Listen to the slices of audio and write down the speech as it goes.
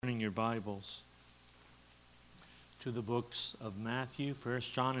Turning your Bibles to the books of Matthew, 1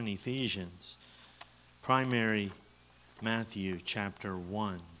 John, and Ephesians. Primary Matthew chapter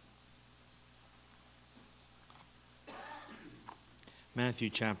 1.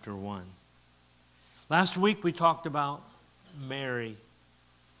 Matthew chapter 1. Last week we talked about Mary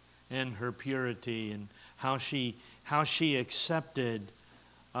and her purity and how she accepted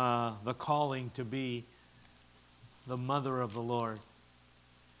the calling to be the mother of the Lord,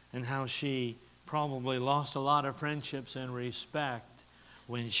 and how she probably lost a lot of friendships and respect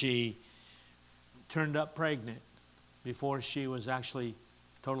when she turned up pregnant before she was actually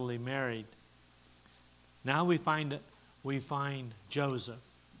totally married. Now we find Joseph.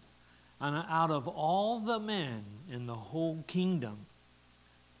 And out of all the men in the whole kingdom,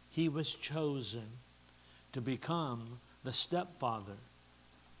 he was chosen to become the stepfather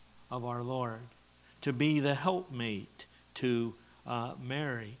of our Lord, to be the helpmate to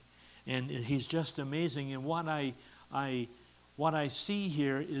Mary. And he's just amazing. And what I see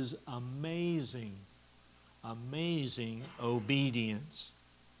here is amazing obedience.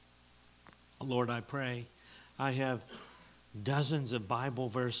 Lord, I pray. I have dozens of Bible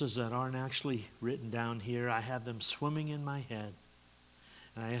verses that aren't actually written down here. I have them swimming in my head.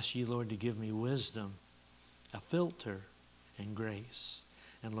 And I ask you, Lord, to give me wisdom, a filter, and grace.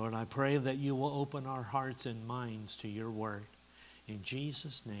 And Lord, I pray that you will open our hearts and minds to your word. In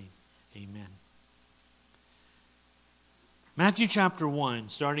Jesus' name, amen. Matthew chapter 1,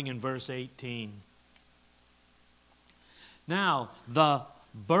 starting in verse 18. Now, the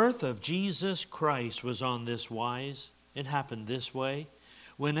birth of Jesus Christ was on this wise. It happened this way.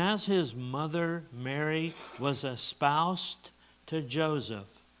 When as his mother Mary was espoused to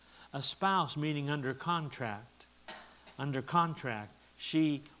Joseph. A spouse meaning under contract. Under contract.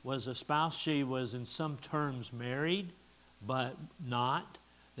 She was espoused. She was in some terms married, but not.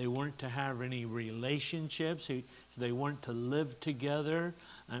 They weren't to have any relationships. They weren't to live together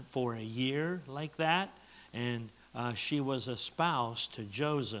for a year like that. And she was espoused to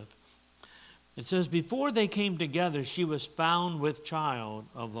Joseph. It says, before they came together, she was found with child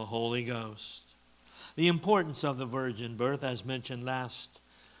of the Holy Ghost. The importance of the virgin birth, as mentioned last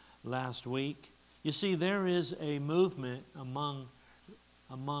week. You see, there is a movement among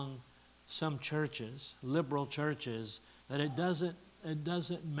some churches, liberal churches, that it doesn't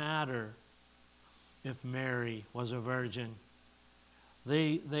matter if Mary was a virgin.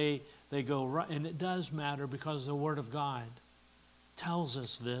 They go right, and it does matter because the Word of God tells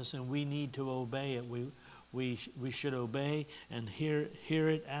us this, and we need to obey it. We should obey and hear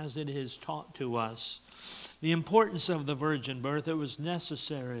it as it is taught to us. The importance of the virgin birth, it was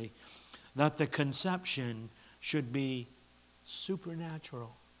necessary that the conception should be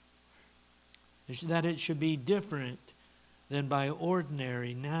supernatural. That it should be different than by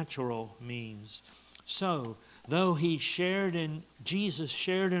ordinary natural means. So, though Jesus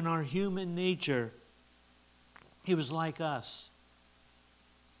shared in our human nature, he was like us.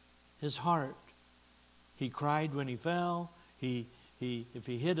 His heart. He cried when he fell. If he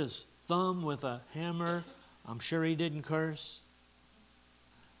hit his thumb with a hammer, I'm sure he didn't curse.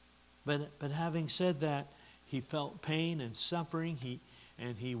 But having said that, he felt pain and suffering.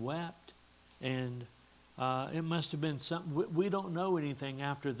 He wept. And it must have been something. We don't know anything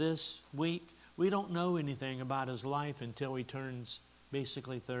after this week. We don't know anything about his life until he turns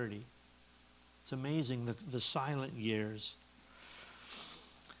basically 30. It's amazing, the silent years.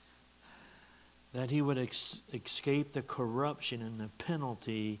 That he would escape the corruption and the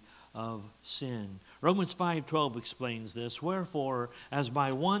penalty of sin. Romans 5:12 explains this. Wherefore, as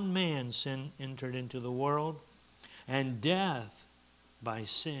by one man sin entered into the world, and death by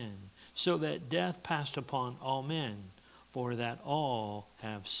sin, so that death passed upon all men, for that all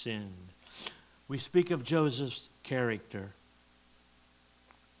have sinned. We speak of Joseph's character.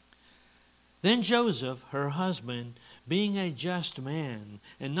 Then Joseph, her husband, being a just man,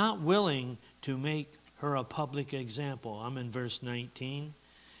 and not willing to make her a public example, I'm in verse 19,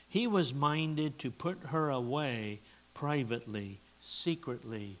 he was minded to put her away privately,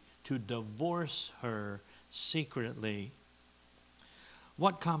 secretly, to divorce her secretly.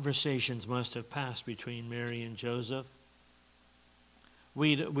 What conversations must have passed between Mary and Joseph?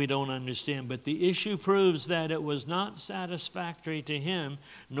 We don't understand, but the issue proves that it was not satisfactory to him,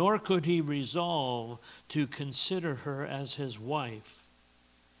 nor could he resolve to consider her as his wife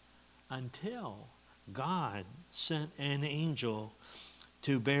until God sent an angel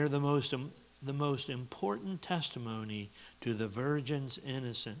to bear the most important testimony to the virgin's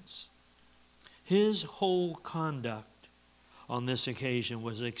innocence. His whole conduct on this occasion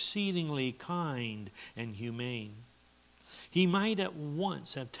was exceedingly kind and humane. He might at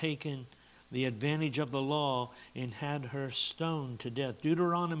once have taken the advantage of the law and had her stoned to death.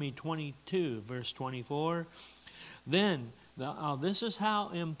 Deuteronomy 22, verse 24. Then, this is how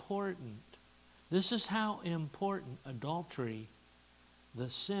important adultery, the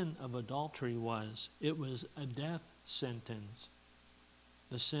sin of adultery was. It was a death sentence.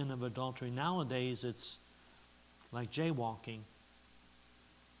 The sin of adultery. Nowadays, it's like jaywalking.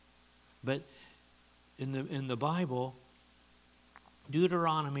 But in the Bible,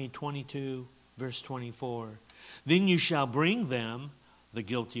 Deuteronomy 22, verse 24, then you shall bring them, the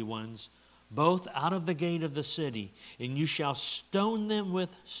guilty ones, both out of the gate of the city, and you shall stone them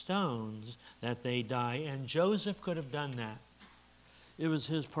with stones that they die. And Joseph could have done that. It was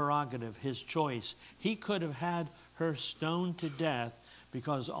his prerogative, his choice. He could have had her stoned to death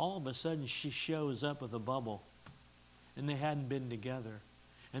because all of a sudden she shows up with a bubble. And they hadn't been together.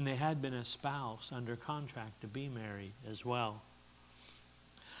 And they had been a spouse under contract to be married as well.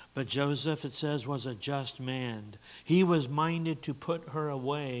 But Joseph, it says, was a just man. He was minded to put her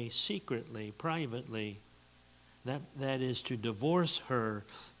away secretly, privately. That is to divorce her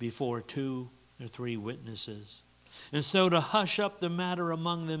before 2 or 3 witnesses. And so to hush up the matter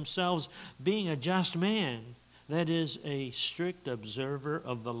among themselves, being a just man, that is a strict observer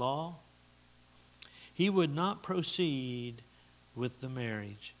of the law, he would not proceed with the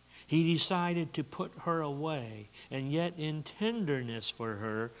marriage. He decided to put her away, and yet in tenderness for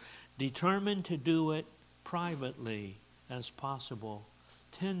her, determined to do it privately as possible.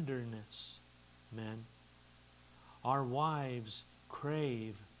 Tenderness, men. Our wives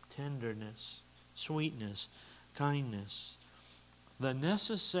crave tenderness, sweetness, kindness. The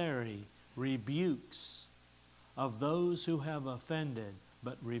necessary rebukes of those who have offended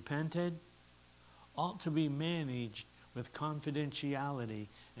but repented ought to be managed with confidentiality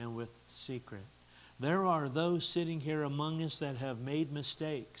and with secret. There are those sitting here among us that have made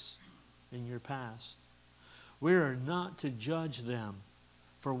mistakes in your past. We are not to judge them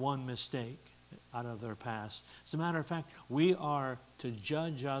for one mistake out of their past. As a matter of fact, we are to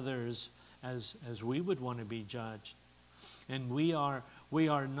judge others as we would want to be judged. And we are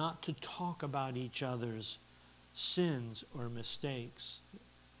not to talk about each other's sins or mistakes.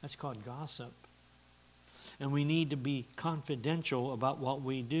 That's called gossip. And we need to be confidential about what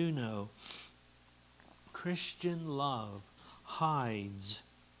we do know. Christian love hides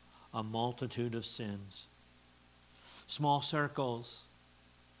a multitude of sins. Small circles.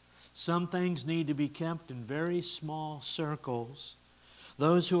 Some things need to be kept in very small circles.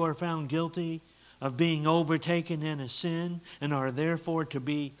 Those who are found guilty of being overtaken in a sin and are therefore to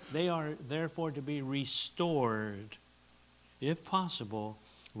be restored, if possible,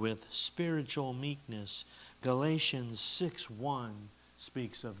 with spiritual meekness. Galatians 6:1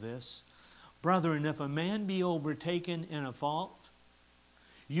 speaks of this. Brethren, if a man be overtaken in a fault,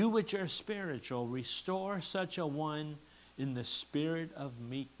 you which are spiritual, restore such a one in the spirit of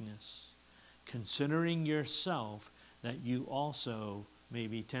meekness, considering yourself that you also may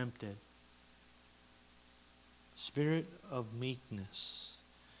be tempted. Spirit of meekness.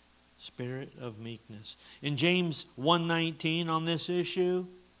 Spirit of meekness. In James 1:19 on this issue,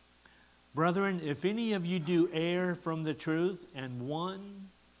 brethren, if any of you do err from the truth, and one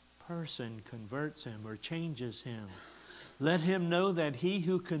person converts him or changes him, let him know that he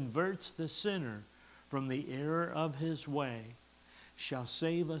who converts the sinner from the error of his way shall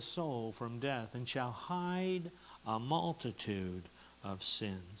save a soul from death and shall hide a multitude of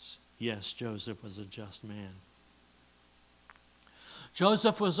sins. Yes, Joseph was a just man.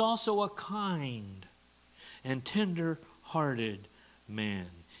 Joseph was also a kind and tender-hearted man.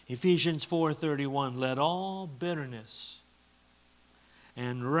 Ephesians 4:31, let all bitterness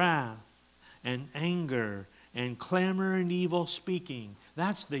and wrath and anger and clamor and evil speaking,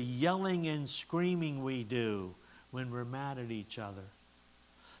 that's the yelling and screaming we do when we're mad at each other.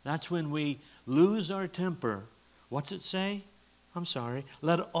 That's when we lose our temper. What's it say?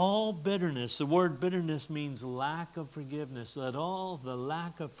 Let all bitterness, the word bitterness means lack of forgiveness. Let all the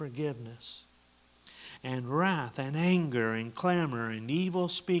lack of forgiveness and wrath and anger and clamor and evil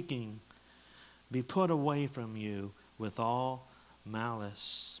speaking be put away from you with all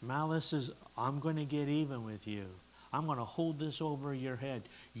malice. Malice is, I'm going to get even with you. I'm going to hold this over your head.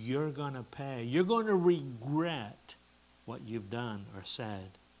 You're going to pay. You're going to regret what you've done or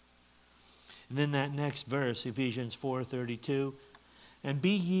said. And then that next verse, Ephesians 4:32, and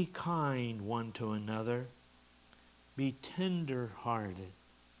be ye kind one to another, be tender-hearted,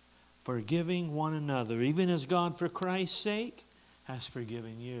 forgiving one another, even as God for Christ's sake has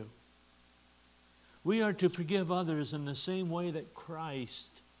forgiven you. We are to forgive others in the same way that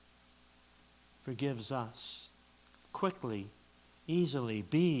Christ forgives us. quickly, easily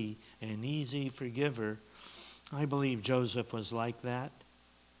be an easy forgiver. I believe Joseph was like that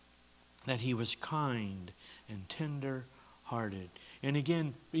he was kind and tender-hearted. And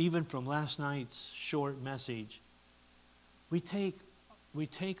again, even from last night's short message, we take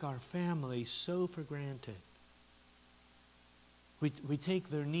our family so for granted. We take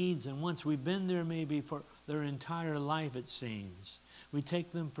their needs and wants. We've been there maybe for their entire life, it seems. We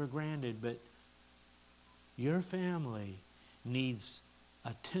take them for granted, but your family needs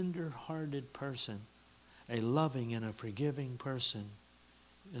a tender-hearted person, a loving and a forgiving person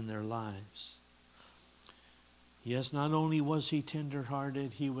in their lives. Yes, not only was he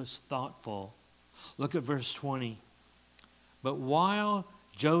tender-hearted, he was thoughtful. Look at verse 20. But while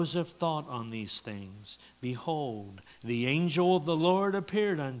Joseph thought on these things, behold, the angel of the Lord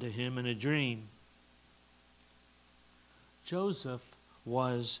appeared unto him in a dream. Joseph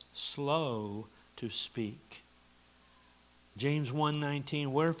was slow to speak. James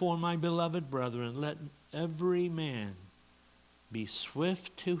 1:19, wherefore, my beloved brethren, let every man be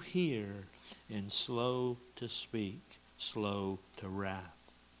swift to hear and slow to speak, slow to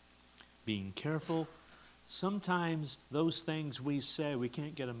wrath. Being careful. Sometimes those things we say, we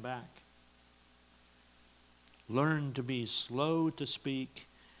can't get them back. Learn to be slow to speak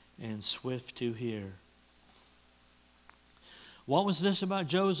and swift to hear. What was this about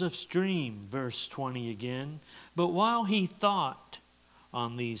Joseph's dream? Verse 20 again. But while he thought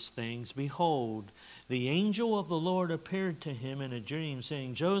on these things, behold, the angel of the Lord appeared to him in a dream,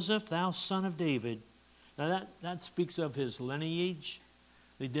 saying, Joseph, thou son of David. Now that speaks of his lineage.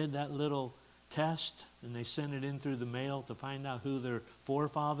 They did that little test and they sent it in through the mail to find out who their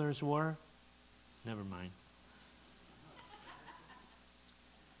forefathers were. Never mind.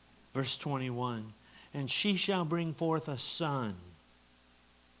 Verse 21, and she shall bring forth a son.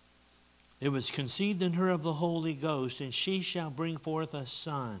 It was conceived in her of the Holy Ghost, and she shall bring forth a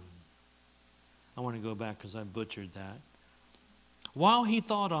son. I want to go back because I butchered that. While he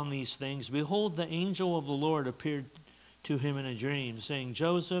thought on these things, behold, the angel of the Lord appeared to him in a dream, saying,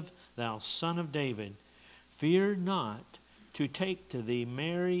 Joseph, thou son of David, fear not to take to thee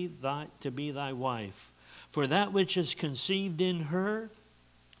Mary to be thy wife, for that which is conceived in her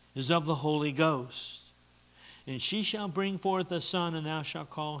is of the Holy Ghost. And she shall bring forth a son, and thou shalt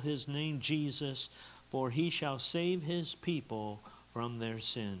call his name Jesus, for he shall save his people from their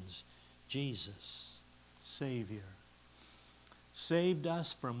sins. Jesus, Savior. Saved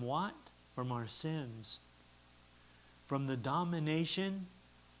us from what? From our sins. From the domination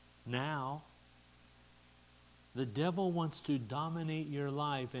now. The devil wants to dominate your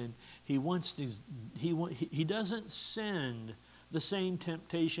life, and he doesn't send the same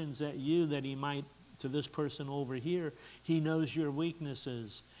temptations at you that he might to this person over here. He knows your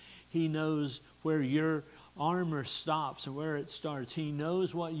weaknesses. He knows where your armor stops and where it starts. He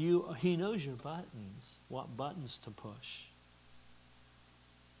knows he knows your buttons, what buttons to push.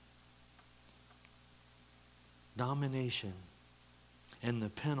 Domination and the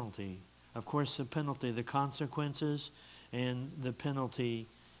penalty. Of course, the penalty, the consequences, and the penalty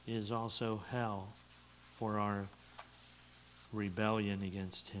is also hell for our rebellion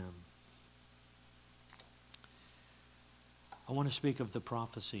against him. I want to speak of the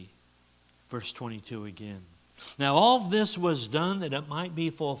prophecy. Verse 22 again. Now all this was done that it might be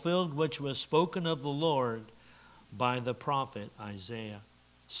fulfilled which was spoken of the Lord by the prophet Isaiah,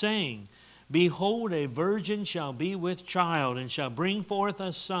 saying, behold, a virgin shall be with child, and shall bring forth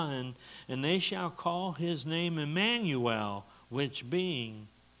a son, and they shall call his name Emmanuel, which being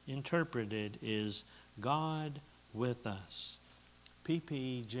interpreted is God with us.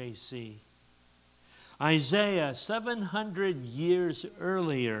 PPJC. Isaiah, 700 years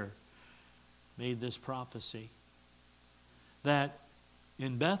earlier, made this prophecy that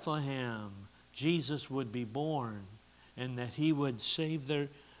in Bethlehem Jesus would be born, and that he would save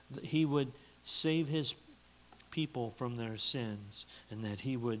his people from their sins, and that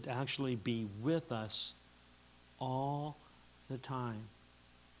he would actually be with us all the time.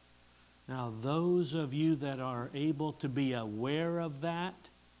 Now, those of you that are able to be aware of that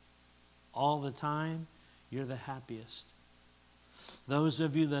all the time, you're the happiest. Those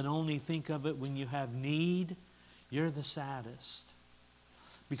of you that only think of it when you have need, you're the saddest.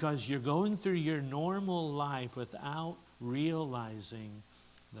 Because you're going through your normal life without realizing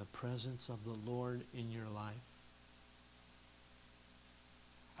the presence of the Lord in your life.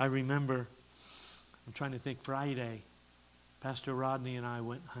 I remember, I'm trying to think, Friday, Pastor Rodney and I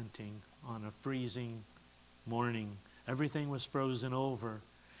went hunting on a freezing morning. Everything was frozen over.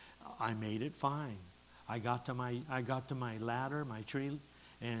 I made it fine. I got to my ladder, my tree,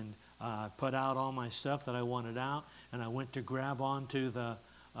 and put out all my stuff that I wanted out, and I went to grab onto the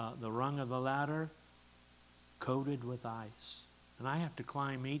rung of the ladder, coated with ice. And I have to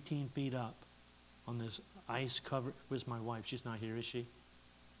climb 18 feet up on this ice covered. Where's my wife? She's not here, is she?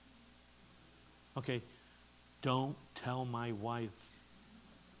 Okay, don't tell my wife.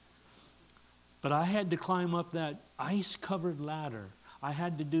 But I had to climb up that ice-covered ladder. I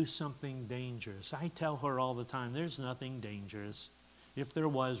had to do something dangerous. I tell her all the time, there's nothing dangerous. If there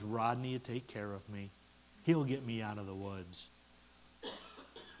was, Rodney would take care of me. He'll get me out of the woods.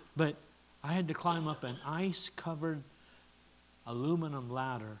 But I had to climb up an ice-covered aluminum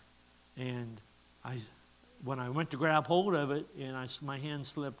ladder, and when I went to grab hold of it and my hand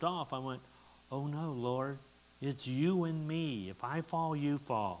slipped off, I went, oh no, Lord, it's you and me. If I fall, you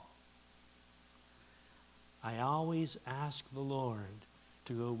fall. I always ask the Lord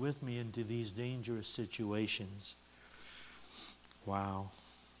to go with me into these dangerous situations. Wow.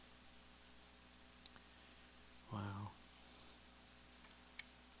 Wow.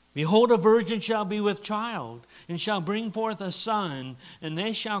 Behold, a virgin shall be with child, and shall bring forth a son, and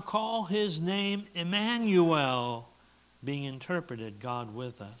they shall call his name Emmanuel, being interpreted, God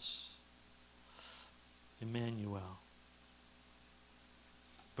with us. Emmanuel.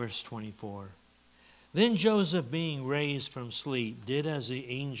 Verse 24. Then Joseph, being raised from sleep, did as the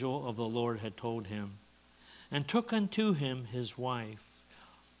angel of the Lord had told him, and took unto him his wife,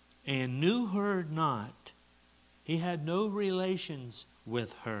 and knew her not. He had no relations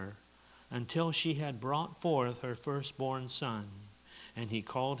with her until she had brought forth her firstborn son, and he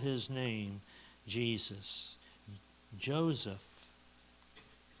called his name Jesus. Joseph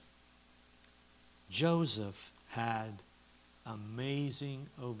had amazing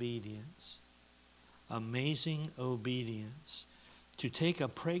obedience. Amazing obedience to take a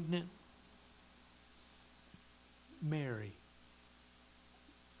pregnant Mary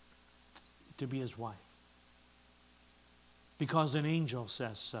to be his wife, because an angel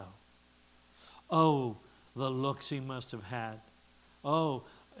says so. Oh, the looks he must have had. Oh,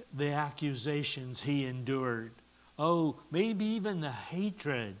 the accusations he endured. Oh, maybe even the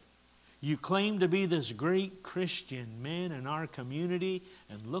hatred. You claim to be this great Christian man in our community,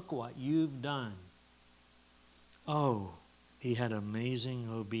 and look what you've done. Oh, he had amazing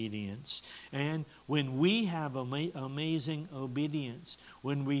obedience. And when we have amazing obedience,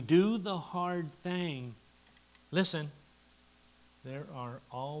 when we do the hard thing, listen, there are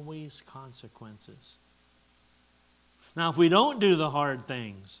always consequences. Now, if we don't do the hard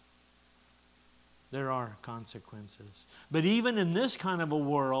things, there are consequences. But even in this kind of a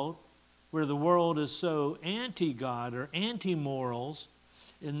world, where the world is so anti-God or anti-morals,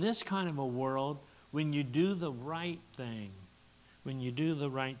 in this kind of a world, when you do the right thing,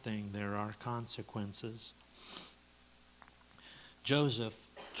 there are consequences. Joseph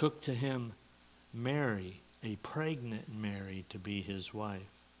took to him Mary, a pregnant Mary, to be his wife,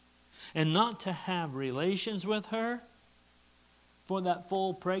 and not to have relations with her for that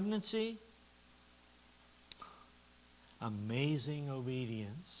full pregnancy. Amazing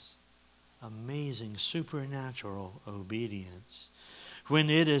obedience. Amazing supernatural obedience.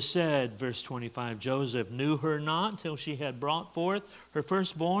 When it is said, verse 25, Joseph knew her not till she had brought forth her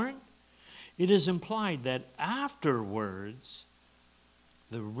firstborn, it is implied that afterwards,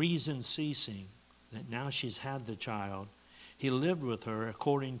 the reason ceasing, that now she's had the child, he lived with her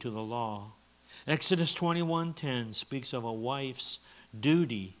according to the law. Exodus 21:10 speaks of a wife's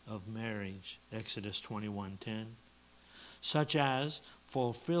duty of marriage. Exodus 21:10. Such as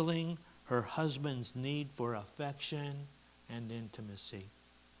fulfilling her husband's need for affection and intimacy.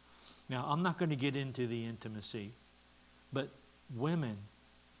 Now, I'm not going to get into the intimacy, but women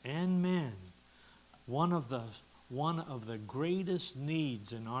and men, one of the greatest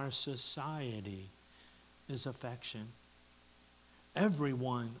needs in our society is affection. Every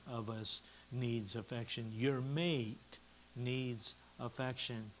one of us needs affection. Your mate needs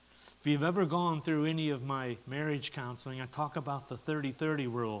affection. If you've ever gone through any of my marriage counseling, I talk about the 30-30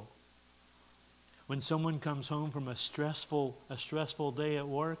 rule. When someone comes home from a stressful day at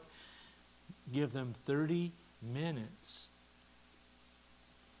work, give them 30 minutes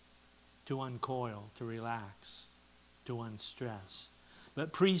to uncoil, to relax, to unstress.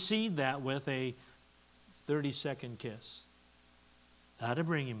 But precede that with a 30-second kiss. That'll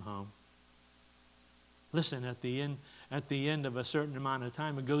bring him home. Listen, at the end of a certain amount of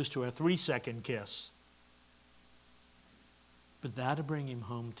time, it goes to a 3-second kiss. But that'll bring him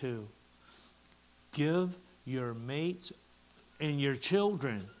home too. Give your mates and your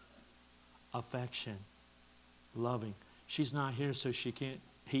children affection, loving. She's not here, so she can't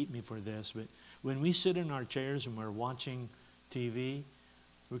hate me for this, but when we sit in our chairs and we're watching TV,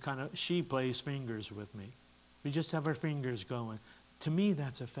 she plays fingers with me. We just have our fingers going. To me,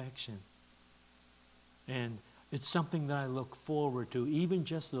 that's affection. And it's something that I look forward to, even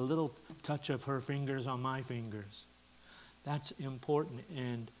just the little touch of her fingers on my fingers. That's important,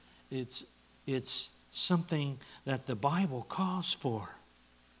 and it's something that the Bible calls for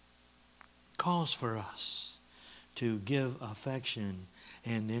us to give affection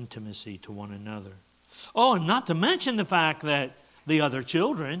and intimacy to one another. Oh, and not to mention the fact that the other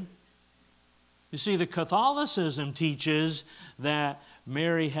children, you see, the Catholicism teaches that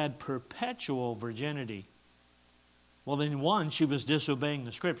Mary had perpetual virginity. Well, then one, she was disobeying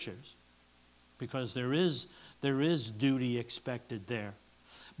the Scriptures, because there is duty expected there.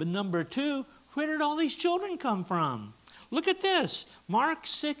 But number two, where did all these children come from? Look at this, Mark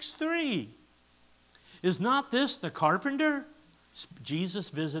 6:3. Is not this the carpenter? Jesus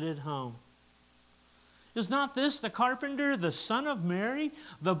visited home. Is not this the carpenter, the son of Mary,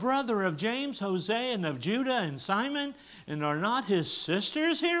 the brother of James, Jose, and of Judah and Simon? And are not his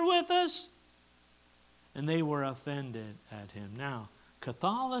sisters here with us? And they were offended at him. Now,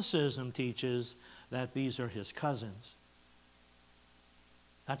 Catholicism teaches that these are his cousins.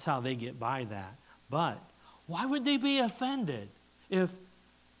 That's how they get by that. But why would they be offended?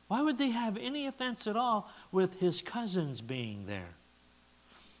 Why would they have any offense at all with his cousins being there?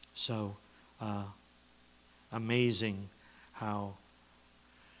 So, amazing how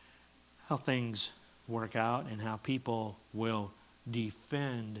things work out and how people will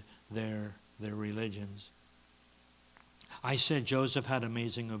defend their religions. I said Joseph had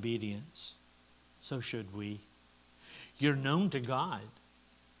amazing obedience. So should we. You're known to God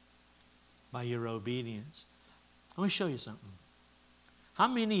by your obedience. Let me show you something. How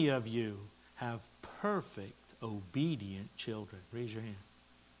many of you have perfect, obedient children? Raise your hand.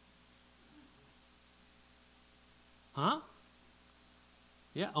 Huh?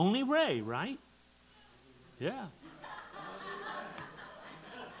 Yeah, only Ray, right? Yeah.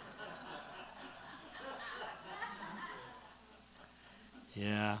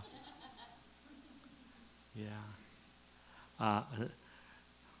 Yeah. Yeah.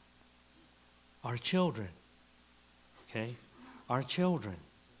 Our children, okay? Our children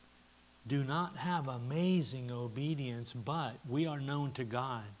do not have amazing obedience, but we are known to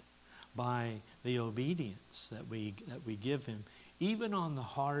God by the obedience that we give Him, even on the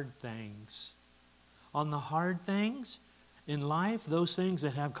hard things. On the hard things in life, those things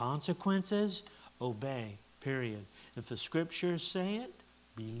that have consequences, obey, period. If the Scriptures say it,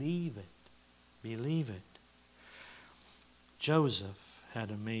 believe it. Believe it. Joseph had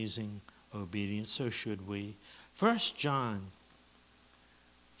amazing obedience, so should we. 1 John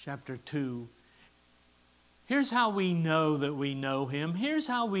chapter 2. Here's how we know that we know Him. Here's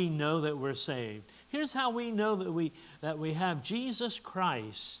how we know that we're saved. Here's how we know that we have Jesus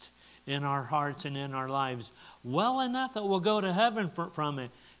Christ in our hearts and in our lives well enough that we'll go to heaven from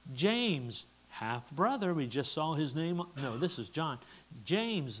it. James, half-brother, we just saw his name. No, this is John.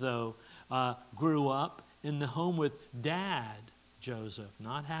 James, though, grew up in the home with Dad Joseph,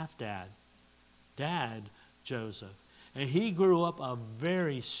 not half-dad. Dad Joseph. And he grew up a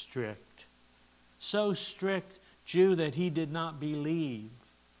very strict, so strict Jew that he did not believe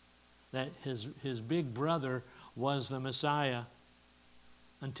that his big brother was the Messiah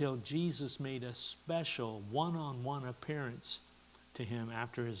until Jesus made a special one-on-one appearance to him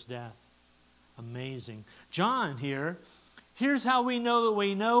after his death. Amazing. John here's how we know that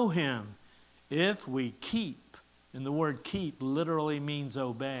we know Him. If we keep, and the word keep literally means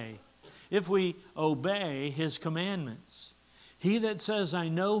obey. If we obey His commandments. He that says, I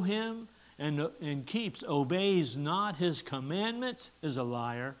know Him, and keeps, obeys not His commandments, is a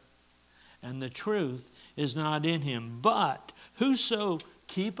liar, and the truth is not in him. But whoso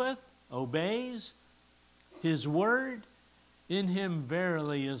keepeth, obeys His word, in him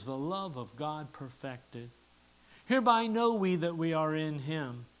verily is the love of God perfected. Hereby know we that we are in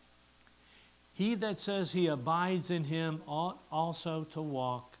Him. He that says he abides in Him ought also to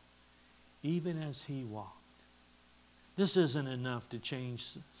walk even as He walked. This isn't enough to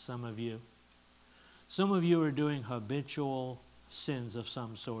change some of you. Some of you are doing habitual sins of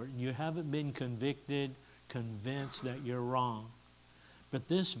some sort, and you haven't been convicted, convinced that you're wrong. But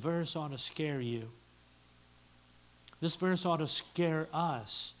this verse ought to scare you. This verse ought to scare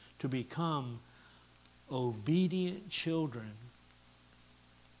us to become obedient children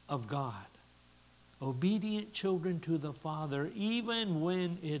of God. Obedient children to the Father, even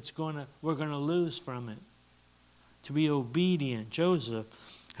when we're going to lose from it. To be obedient. Joseph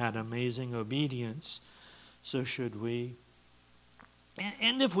had amazing obedience. So should we.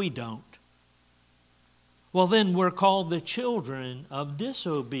 And if we don't, Well, then we're called the children of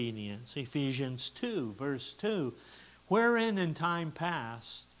disobedience. Ephesians 2, verse 2. Wherein in time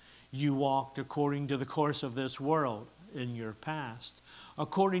past you walked according to the course of this world in your past,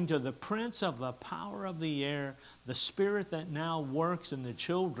 according to the prince of the power of the air, the spirit that now works in the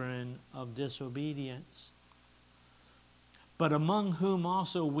children of disobedience. But among whom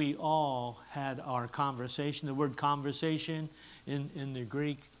also we all had our conversation. The word conversation in the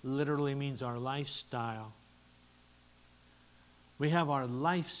Greek literally means our lifestyle. We have our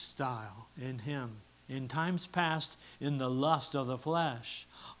lifestyle in Him. In times past, in the lust of the flesh,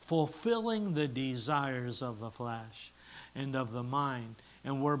 fulfilling the desires of the flesh and of the mind,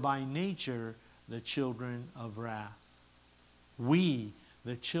 and were by nature the children of wrath. We,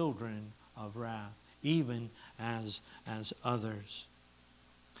 the children of wrath, even as others.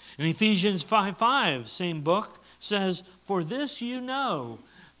 In Ephesians 5:5, same book, says, "For this you know,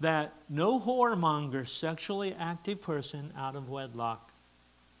 that no whoremonger, sexually active person out of wedlock,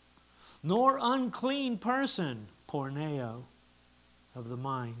 nor unclean person, porneo, of the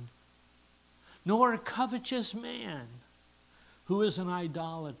mind, nor a covetous man who is an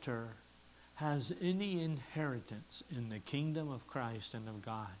idolater has any inheritance in the kingdom of Christ and of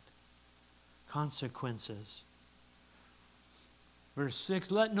God." Consequences. Verse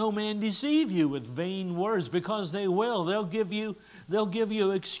 6, "Let no man deceive you with vain words," because they will. They'll give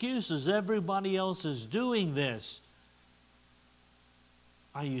you excuses. Everybody else is doing this.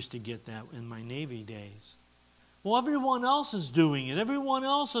 I used to get that in my Navy days. Well, everyone else is doing it. Everyone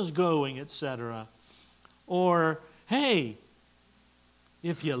else is going, etc. Or, hey,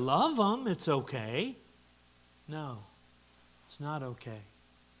 if you love them, it's okay. No, it's not okay.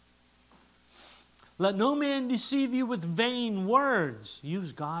 "Let no man deceive you with vain words."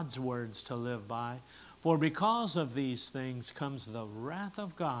 Use God's words to live by. "For because of these things comes the wrath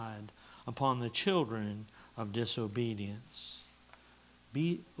of God upon the children of disobedience."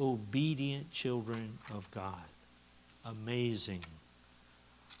 Be obedient children of God. Amazing.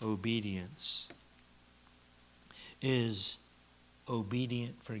 Obedience is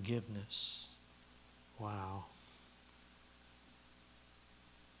obedient forgiveness. Wow.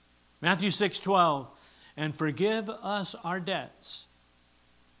 Matthew 6:12, "And forgive us our debts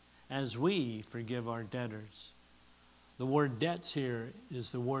as we forgive our debtors." The word debts here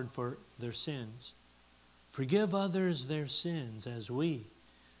is the word for their sins. Forgive others their sins as we.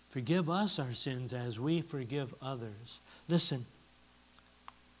 Forgive us our sins as we forgive others. Listen,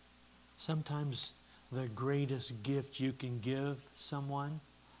 sometimes the greatest gift you can give someone,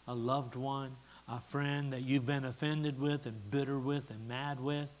 a loved one, a friend that you've been offended with and bitter with and mad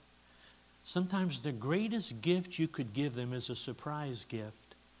with, sometimes the greatest gift you could give them is a surprise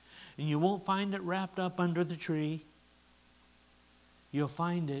gift. And you won't find it wrapped up under the tree. You'll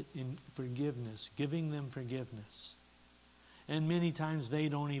find it in forgiveness, giving them forgiveness. And many times they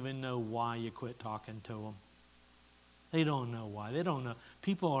don't even know why you quit talking to them. They don't know why. They don't know.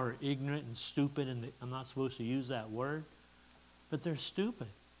 People are ignorant and stupid, and I'm not supposed to use that word, but they're stupid.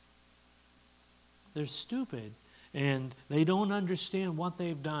 They're stupid, and they don't understand what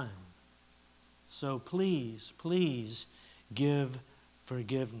they've done. So please, please give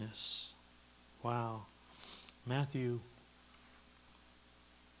forgiveness. Wow. Matthew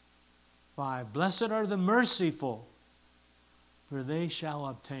 5. "Blessed are the merciful, for they shall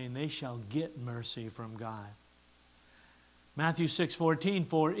obtain," they shall get mercy from God. Matthew 6:14,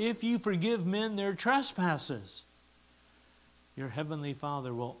 "For if you forgive men their trespasses, your heavenly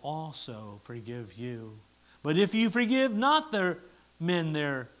Father will also forgive you. But if you forgive not men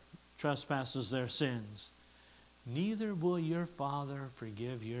their trespasses, their sins, neither will your Father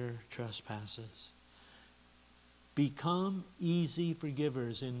forgive your trespasses." Become easy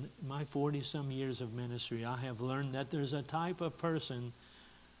forgivers. In my 40-some years of ministry, I have learned that there's a type of person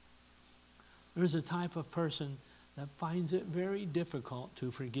that finds it very difficult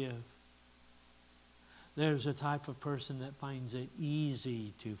to forgive. There's a type of person that finds it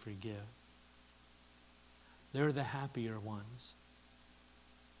easy to forgive. They're the happier ones.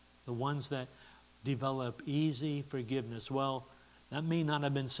 The ones that develop easy forgiveness. Well, that may not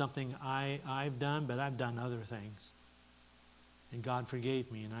have been something I've done, but I've done other things. And God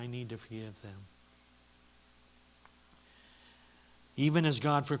forgave me, and I need to forgive them. Even as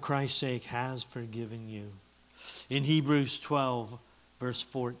God, for Christ's sake, has forgiven you. In Hebrews 12, verse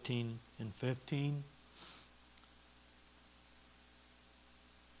 14 and 15,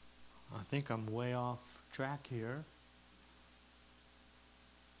 I think I'm way off track here.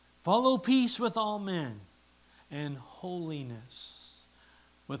 "Follow peace with all men and holiness,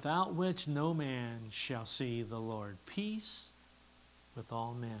 without which no man shall see the Lord." Peace with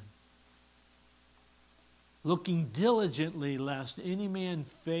all men. looking diligently lest any man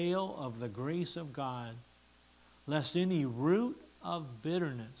fail of the grace of God, lest any root of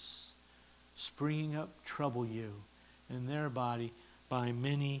bitterness springing up trouble you, and thereby by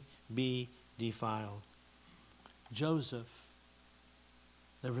many be defiled. Joseph,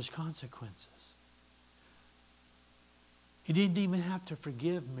 there was consequences. He didn't even have to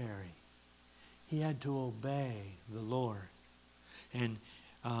forgive Mary. He had to obey the Lord. And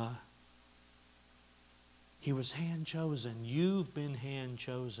he was hand-chosen. You've been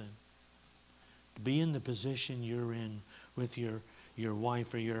hand-chosen to be in the position you're in with your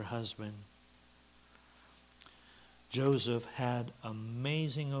wife or your husband. Joseph had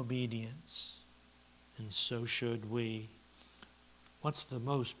amazing obedience, and so should we. What's the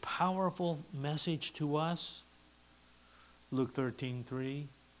most powerful message to us? Luke 13:3.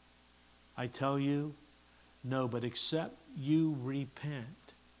 I tell you, no, but except you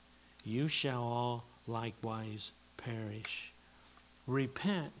repent, you shall all likewise perish.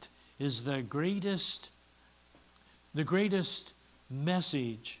 Repent is the greatest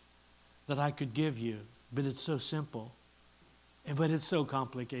message that I could give you, but it's so simple, but it's so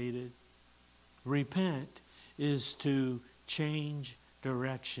complicated. Repent is to change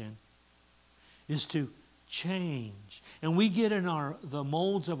direction, is to change. And we get in the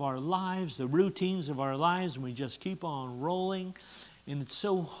molds of our lives, the routines of our lives, and we just keep on rolling. And it's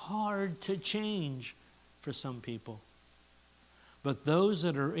so hard to change for some people. But those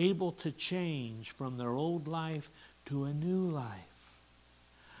that are able to change from their old life to a new life,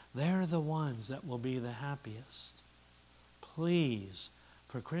 they're the ones that will be the happiest. Please,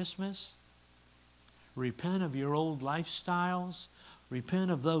 for Christmas, repent of your old lifestyles.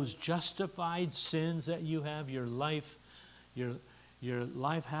 Repent of those justified sins that you have, your life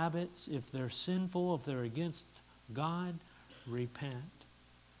habits. If they're sinful, if they're against God, repent.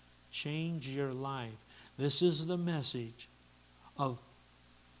 Change your life. This is the message of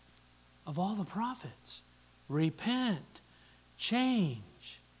all the prophets. Repent.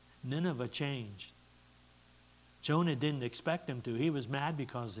 Change. Nineveh changed. Jonah didn't expect them to. He was mad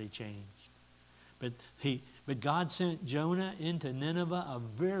because they changed. But God sent Jonah into Nineveh, a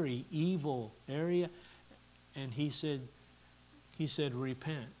very evil area, and he said,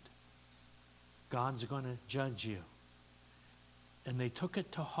 repent. God's going to judge you. And they took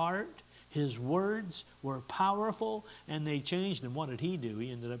it to heart. His words were powerful, and they changed. And what did he do?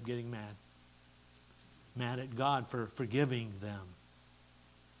 He ended up getting mad. Mad at God for forgiving them.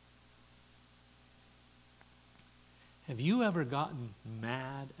 Have you ever gotten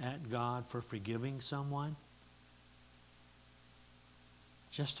mad at God for forgiving someone?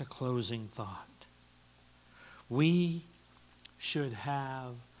 Just a closing thought. We should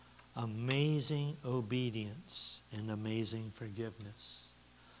have amazing obedience and amazing forgiveness.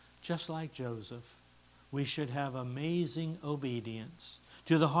 Just like Joseph, we should have amazing obedience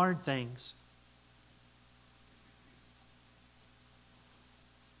to the hard things.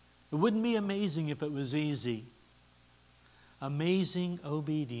 It wouldn't be amazing if it was easy. Amazing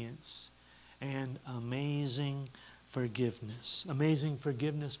obedience and amazing forgiveness. Amazing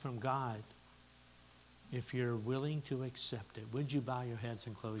forgiveness from God if you're willing to accept it. Would you bow your heads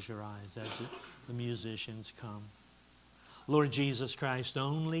and close your eyes as the musicians come? Lord Jesus Christ,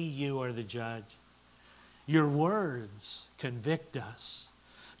 only you are the judge. Your words convict us.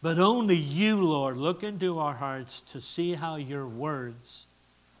 But only you, Lord, look into our hearts to see how your words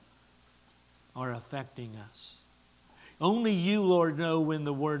are affecting us. Only you, Lord, know when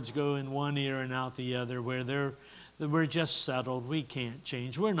the words go in one ear and out the other, where we're just settled. We can't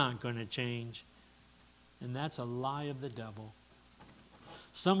change. We're not going to change. And that's a lie of the devil.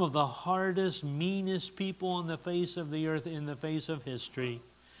 Some of the hardest, meanest people on the face of the earth, in the face of history,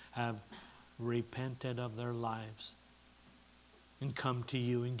 have repented of their lives and come to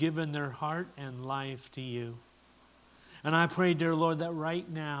you and given their heart and life to you. And I pray, dear Lord, that right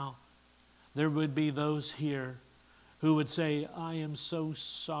now there would be those here who would say, I am so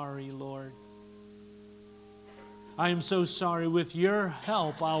sorry, Lord. I am so sorry. With your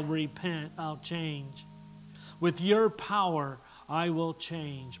help, I'll repent, I'll change. With your power, I will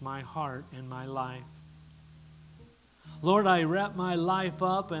change my heart and my life. Lord, I wrap my life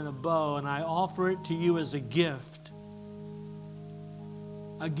up in a bow and I offer it to you as a gift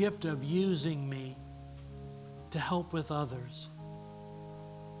of using me to help with others.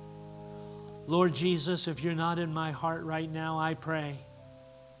 Lord Jesus, if you're not in my heart right now, I pray,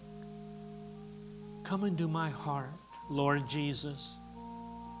 come into my heart, Lord Jesus.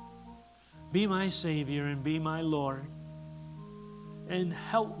 Be my Savior and be my Lord. And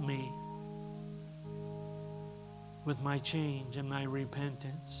help me with my change and my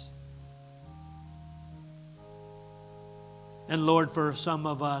repentance. And Lord, for some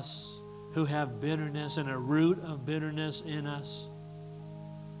of us who have bitterness and a root of bitterness in us,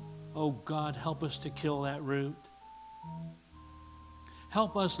 oh God, help us to kill that root.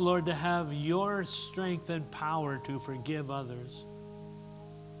 Help us, Lord, to have your strength and power to forgive others.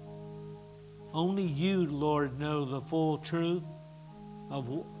 Only you, Lord, know the full truth of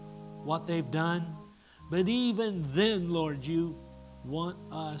what they've done. But even then, Lord, you want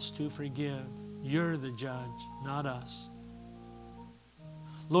us to forgive. You're the judge, not us.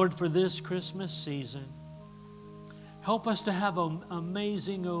 Lord, for this Christmas season, help us to have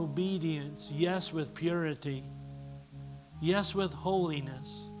amazing obedience, yes, with purity, yes, with holiness,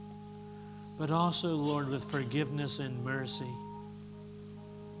 but also, Lord, with forgiveness and mercy.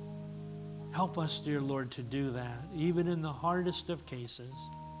 Help us, dear Lord, to do that, even in the hardest of cases.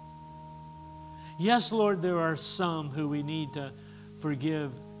 Yes, Lord, there are some who we need to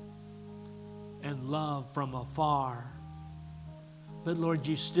forgive and love from afar. But Lord,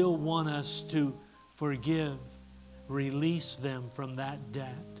 you still want us to forgive, release them from that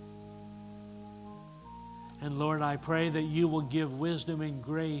debt. And Lord, I pray that you will give wisdom and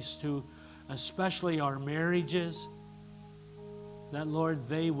grace to especially our marriages, that, Lord,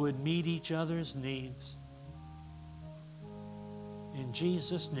 they would meet each other's needs. In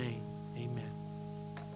Jesus' name, amen.